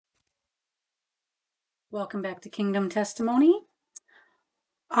Welcome back to Kingdom Testimony.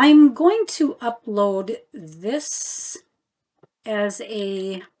 I'm going to upload this as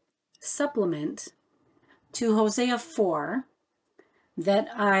a supplement to Hosea 4 that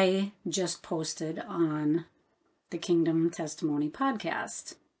I just posted on the Kingdom Testimony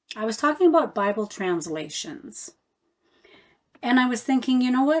podcast. I was talking about Bible translations. And I was thinking,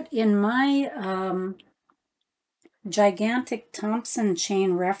 you know what? In my gigantic Thompson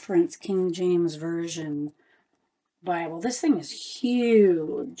Chain Reference King James Version Bible, this thing is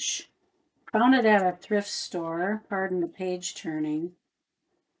huge. Found it at a thrift store. Pardon the page turning.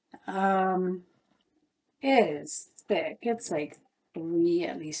 It is thick. It's like at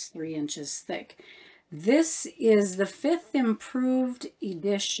least 3 inches thick. This is the 5th improved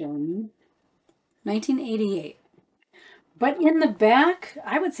edition, 1988. But in the back,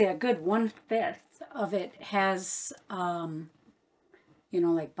 I would say a good 1/5 of it has,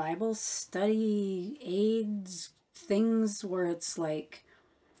 like Bible study aids, things where it's like,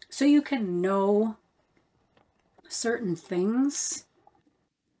 so you can know certain things.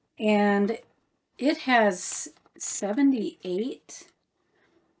 And it has 78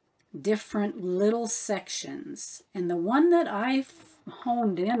 different little sections. And the one that I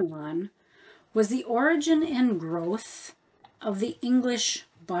honed in on was the origin and growth of the English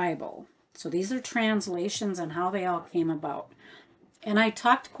Bible. So these are translations and how they all came about. And I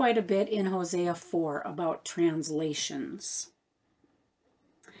talked quite a bit in Hosea 4 about translations.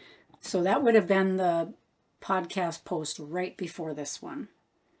 So that would have been the podcast post right before this one.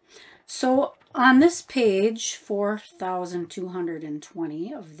 So on this page,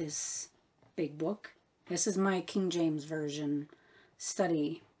 4,220 of this big book, this is my King James Version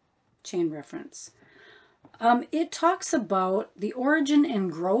study chain reference. It talks about the origin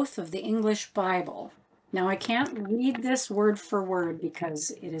and growth of the English Bible. Now, I can't read this word for word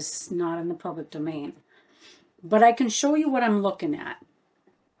because it is not in the public domain, but I can show you what I'm looking at.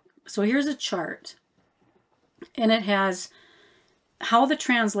 So here's a chart, and it has how the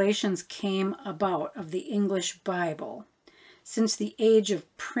translations came about of the English Bible since the age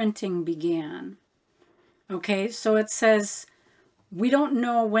of printing began. Okay, so it says, we don't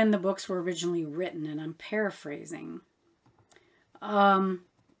know when the books were originally written, and I'm paraphrasing.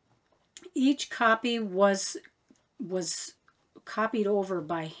 Each copy was copied over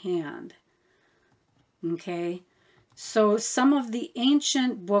by hand. Okay, so some of the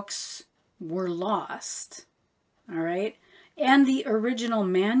ancient books were lost. All right, and the original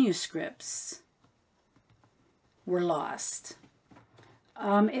manuscripts were lost.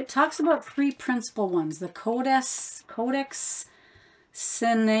 It talks about 3 principal ones. The Codex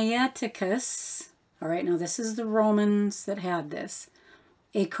Sinaiticus. All right, now this is the Romans that had this.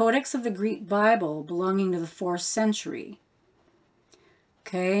 A codex of the Greek Bible belonging to the 4th century.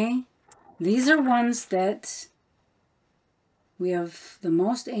 Okay, these are ones that we have the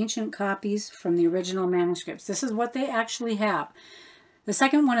most ancient copies from the original manuscripts. This is what they actually have. The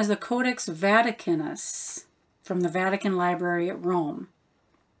second one is the Codex Vaticanus from the Vatican Library at Rome.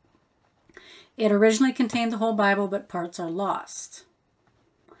 It originally contained the whole Bible, but parts are lost.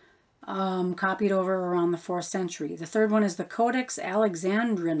 Copied over around the 4th century. The third one is the Codex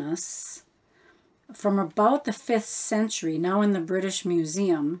Alexandrinus from about the 5th century, now in the British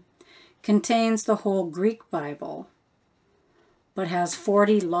Museum, contains the whole Greek Bible, but has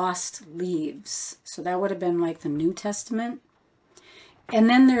 40 lost leaves. So that would have been like the New Testament. And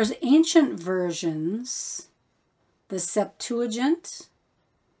then there's ancient versions, the Septuagint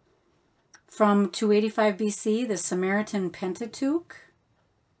from 285 BC, the Samaritan Pentateuch.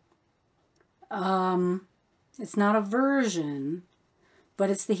 It's not a version,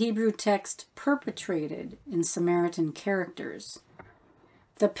 but it's the Hebrew text perpetrated in Samaritan characters.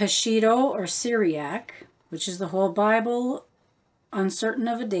 The Peshitta or Syriac, which is the whole Bible, uncertain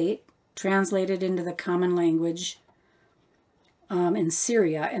of a date, translated into the common language in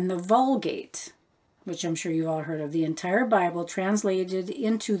Syria, and the Vulgate, which I'm sure you've all heard of, the entire Bible translated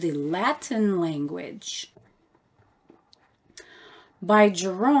into the Latin language by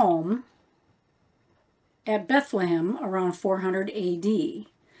Jerome at Bethlehem around 400 AD.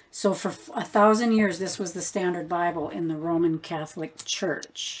 So for 1,000 years, this was the standard Bible in the Roman Catholic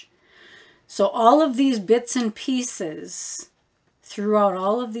Church. So all of these bits and pieces throughout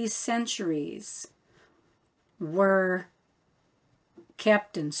all of these centuries were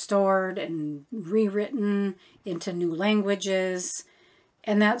kept and stored and rewritten into new languages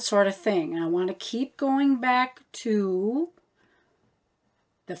and that sort of thing. And I want to keep going back to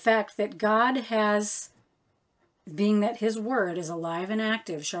the fact that God has, being that his word is alive and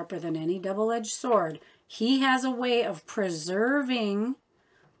active, sharper than any double-edged sword, he has a way of preserving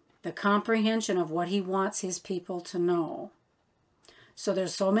the comprehension of what he wants his people to know. So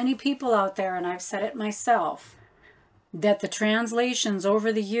there's so many people out there, and I've said it myself, that the translations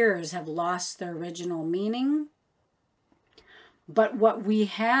over the years have lost their original meaning. But what we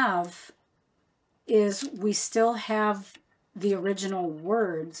have is we still have the original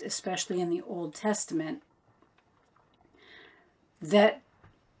words, especially in the Old Testament, that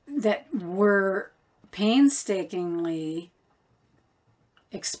were painstakingly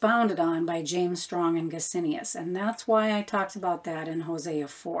expounded on by James Strong and Gesenius. And that's why I talked about that in Hosea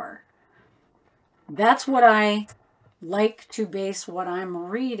 4. That's what I like to base what I'm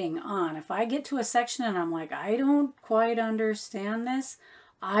reading on. If I get to a section and I'm like, I don't quite understand this,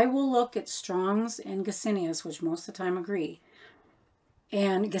 I will look at Strong's and Gesenius, which most of the time agree.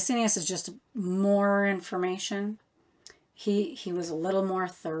 And Gesenius is just more information. He was a little more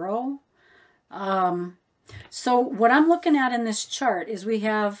thorough. So what I'm looking at in this chart is we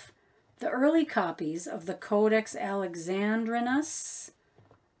have the early copies of the Codex Alexandrinus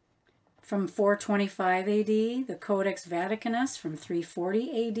from 425 AD, the Codex Vaticanus from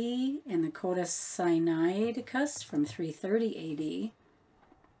 340 AD, and the Codex Sinaiticus from 330 AD.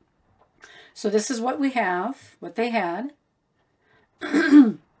 So this is what we have, what they had.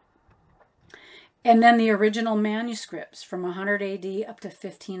 And then the original manuscripts from 100 AD up to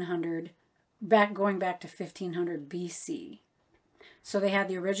 1500, going back to 1500 BC. So they had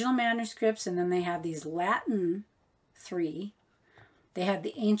the original manuscripts, and then they had these Latin 3. They had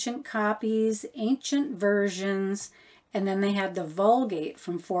the ancient copies, ancient versions, and then they had the Vulgate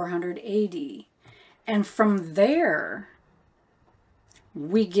from 400 AD. And from there,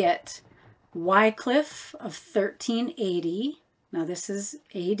 we get Wycliffe of 1380. Now this is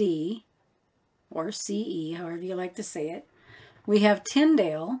AD, or CE, however you like to say it. We have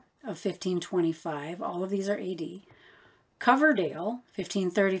Tyndale of 1525. All of these are AD. Coverdale,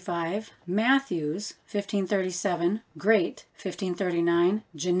 1535. Matthews, 1537. Great, 1539.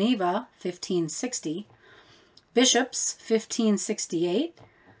 Geneva, 1560. Bishops, 1568.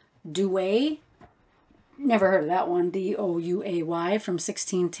 Douay, never heard of that one, D-O-U-A-Y, from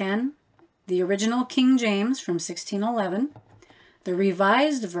 1610. The original King James from 1611. The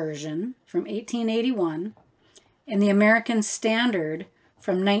Revised Version from 1881, and the American Standard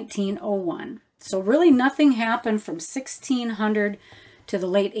from 1901. So really nothing happened from 1600 to the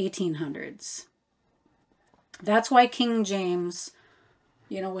late 1800s. That's why King James,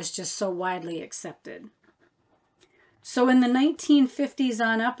 was just so widely accepted. So in the 1950s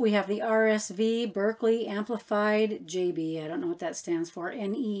on up, we have the RSV, Berkeley Amplified, JB, I don't know what that stands for,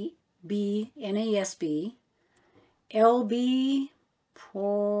 NEB, NASB, LB,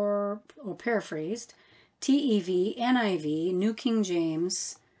 paraphrased, TEV, NIV, New King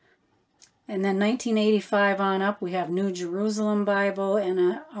James, and then 1985 on up, we have New Jerusalem Bible,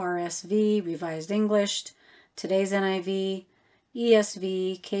 RSV, Revised English, Today's NIV,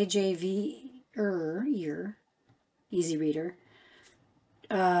 ESV, KJV, Easy Reader,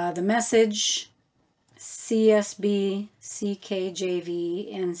 The Message, CSB,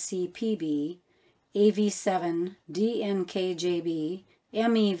 CKJV, NCPB, AV7, DNKJB,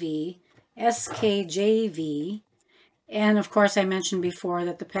 MEV, SKJV, and of course I mentioned before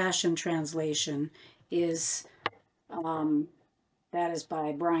that the Passion Translation is, that is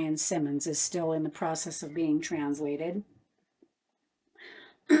by Brian Simmons, is still in the process of being translated.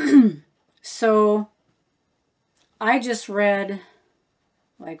 So I just read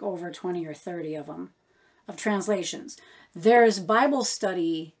like over 20 or 30 of them, of translations. There's Bible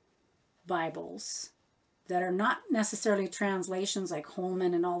study Bibles that are not necessarily translations, like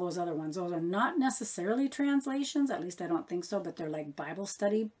Holman and all those other ones. Those are not necessarily translations, at least I don't think so, but they're like Bible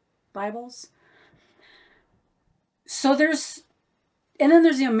study Bibles. So there's, and then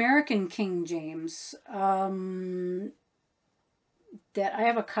there's the American King James, that I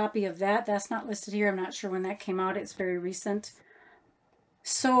have a copy of that. That's not listed here. I'm not sure when that came out. It's very recent.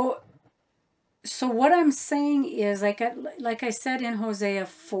 So what I'm saying is, like I said in Hosea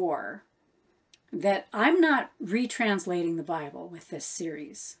 4, that I'm not retranslating the Bible with this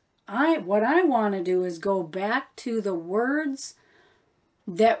series. What I want to do is go back to the words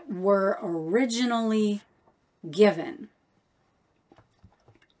that were originally given.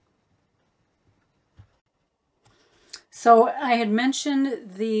 So I had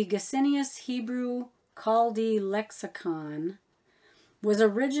mentioned the Gesenius Hebrew Chaldee Lexicon was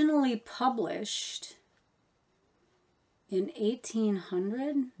originally published in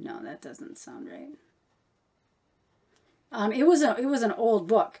 1800. No, that doesn't sound right. It was an old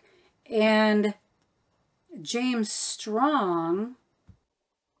book, and James Strong,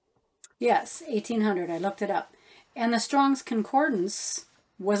 yes, 1800. I looked it up, and the Strong's Concordance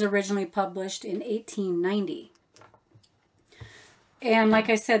was originally published in 1890. And like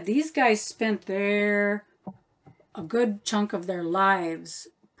I said, these guys spent a good chunk of their lives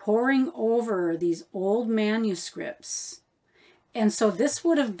poring over these old manuscripts. And so this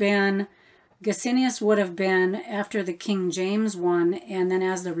would have been, Gesenius would have been after the King James one, and then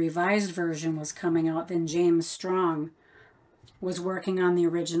as the revised version was coming out, then James Strong was working on the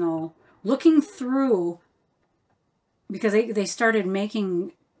original, looking through, because they started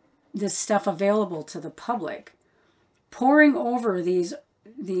making this stuff available to the public, poring over these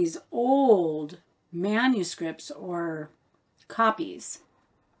old manuscripts or copies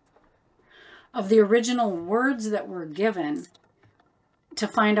of the original words that were given to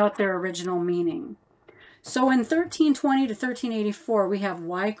find out their original meaning. So in 1320 to 1384, we have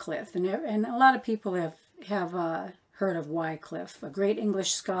Wycliffe, and a lot of people have heard of Wycliffe, a great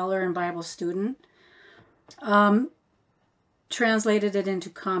English scholar and Bible student. Translated it into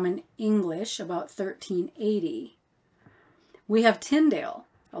common English about 1380. We have Tyndale.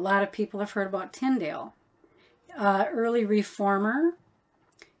 A lot of people have heard about Tyndale. Early reformer.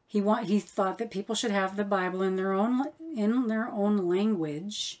 He thought that people should have the Bible in their own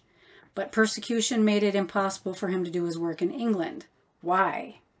language, but persecution made it impossible for him to do his work in England.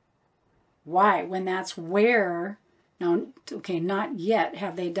 Why? When that's where, now, okay, not yet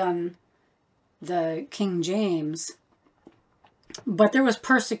have they done the King James, but there was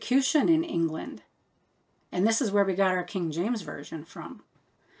persecution in England. And this is where we got our King James Version from.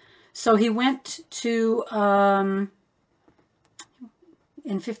 So he went to, in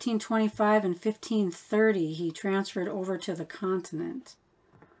 1525 and 1530, he transferred over to the continent.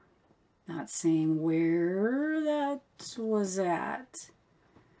 Not saying where that was at.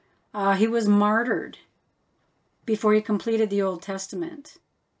 He was martyred before he completed the Old Testament.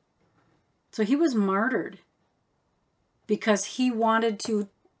 So he was martyred because he wanted to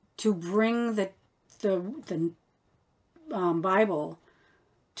bring the Bible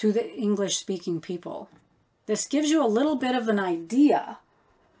to the English-speaking people. This gives you a little bit of an idea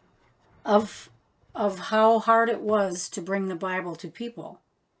of how hard it was to bring the Bible to people.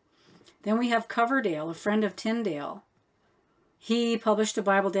 Then we have Coverdale, a friend of Tyndale. He published a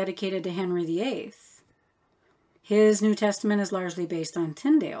Bible dedicated to Henry VIII. His New Testament is largely based on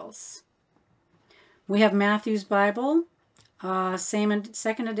Tyndale's. We have Matthew's Bible,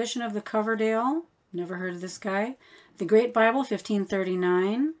 second edition of the Coverdale. Never heard of this guy. The Great Bible,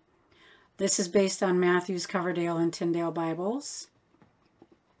 1539. This is based on Matthew's, Coverdale, and Tyndale Bibles.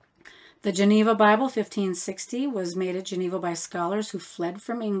 The Geneva Bible, 1560, was made at Geneva by scholars who fled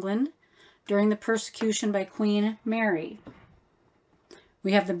from England during the persecution by Queen Mary.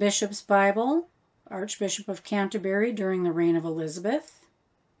 We have the Bishop's Bible, Archbishop of Canterbury during the reign of Elizabeth.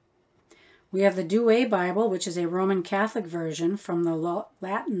 We have the Douay Bible, which is a Roman Catholic version from the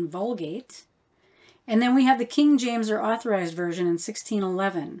Latin Vulgate. And then we have the King James or Authorized Version in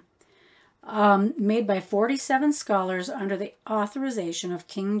 1611, made by 47 scholars under the authorization of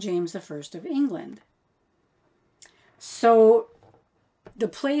King James I of England. So the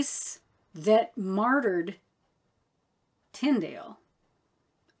place that martyred Tyndale,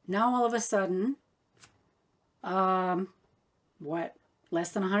 now all of a sudden, less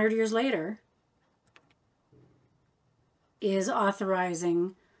than 100 years later, is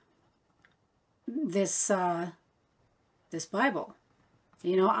authorizing this Bible.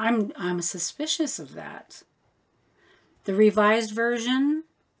 You know, I'm suspicious of that. The Revised Version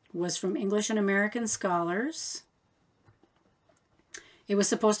was from English and American scholars. It was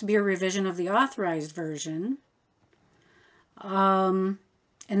supposed to be a revision of the Authorized Version. And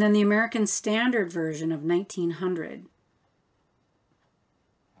then the American Standard Version of 1900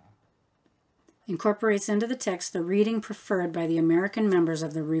 incorporates into the text the reading preferred by the American members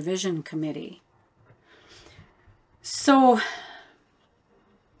of the Revision Committee. So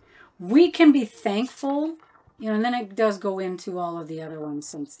we can be thankful, and then it does go into all of the other ones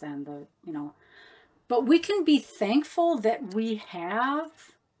since then, but we can be thankful that we have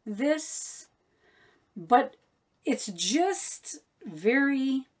this, but it's just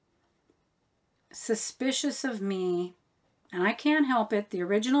very suspicious of me, and I can't help it. The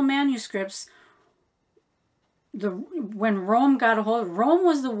original manuscripts, when Rome got a hold of it, Rome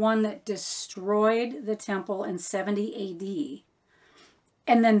was the one that destroyed the temple in 70 AD.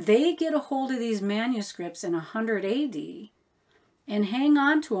 And then they get a hold of these manuscripts in 100 AD and hang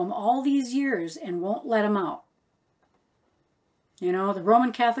on to them all these years and won't let them out. You know, the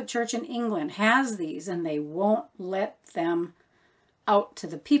Roman Catholic Church in England has these and they won't let them out to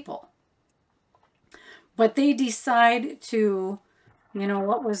the people. But they decide to,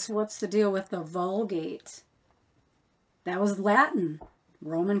 what's the deal with the Vulgate? That was Latin.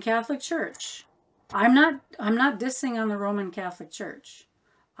 Roman Catholic Church. I'm not dissing on the Roman Catholic Church.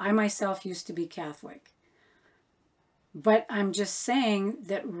 I myself used to be Catholic. But I'm just saying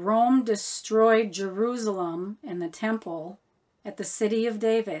that Rome destroyed Jerusalem and the temple at the city of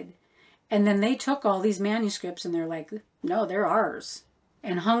David. And then they took all these manuscripts and they're like, no, they're ours.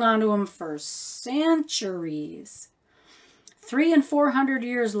 And hung on to them for centuries. 300 and 400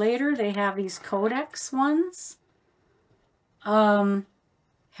 years later, they have these codex ones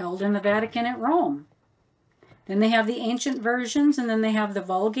held in the Vatican at Rome. Then they have the ancient versions, and then they have the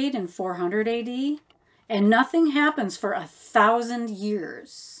Vulgate in 400 AD. And nothing happens for 1,000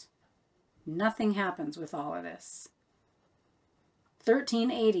 years. Nothing happens with all of this.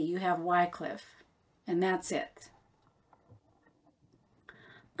 1380, you have Wycliffe, and that's it.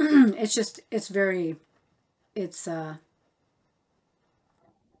 It's very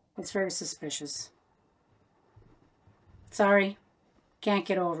suspicious. Sorry, can't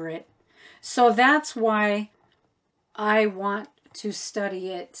get over it. So that's why I want to study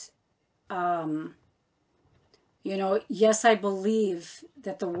it. Yes, I believe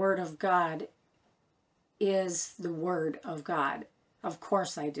that the Word of God is the Word of God. Of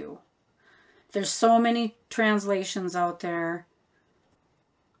course I do. There's so many translations out there.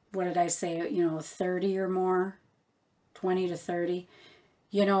 What did I say? 30 or more, 20 to 30.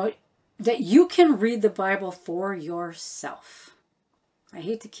 That you can read the Bible for yourself. I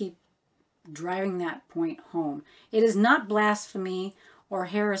hate to keep driving that point home. It is not blasphemy or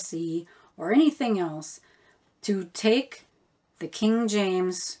heresy or anything else to take the King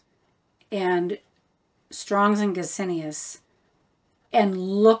James and Strong's and Gesenius and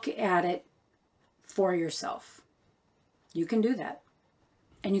look at it for yourself. You can do that.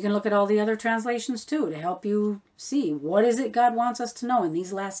 And you can look at all the other translations too to help you see what is it God wants us to know in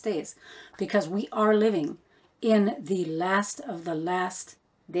these last days. Because we are living in the last of the last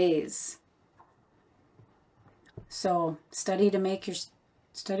days. So study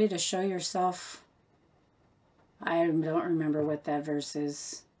to show yourself. I don't remember what that verse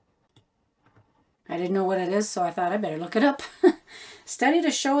is. I didn't know what it is, so I thought I better look it up. Study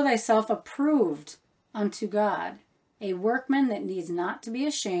to show thyself approved unto God, a workman that needs not to be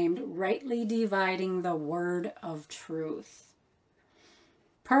ashamed, rightly dividing the word of truth.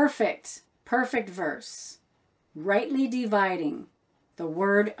 Perfect verse. Rightly dividing the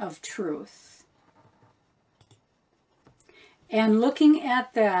word of truth. And looking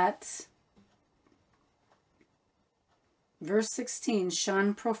at that, verse 16,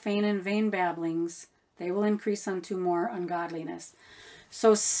 shun profane and vain babblings, they will increase unto more ungodliness.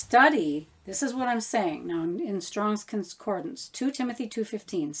 So study, this is what I'm saying now in Strong's Concordance, 2 Timothy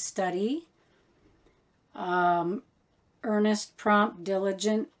 2:15, study, earnest, prompt,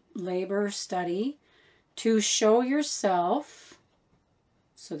 diligent, labor, study, to show yourself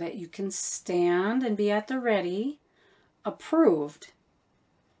so that you can stand and be at the ready, approved,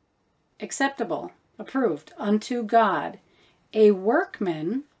 acceptable, approved unto God, a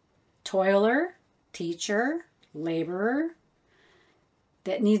workman, toiler, teacher, laborer,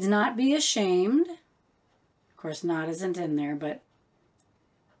 that needs not be ashamed. Of course, not isn't in there, but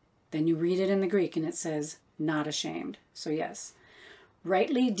then you read it in the Greek and it says not ashamed. So yes,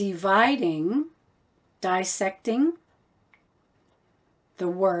 rightly dividing, dissecting the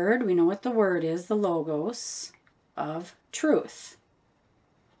word. We know what the word is, the logos of truth.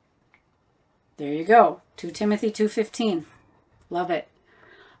 There you go. 2 Timothy 2:15. Love it.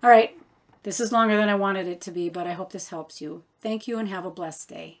 All right. This is longer than I wanted it to be, but I hope this helps you. Thank you and have a blessed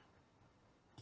day.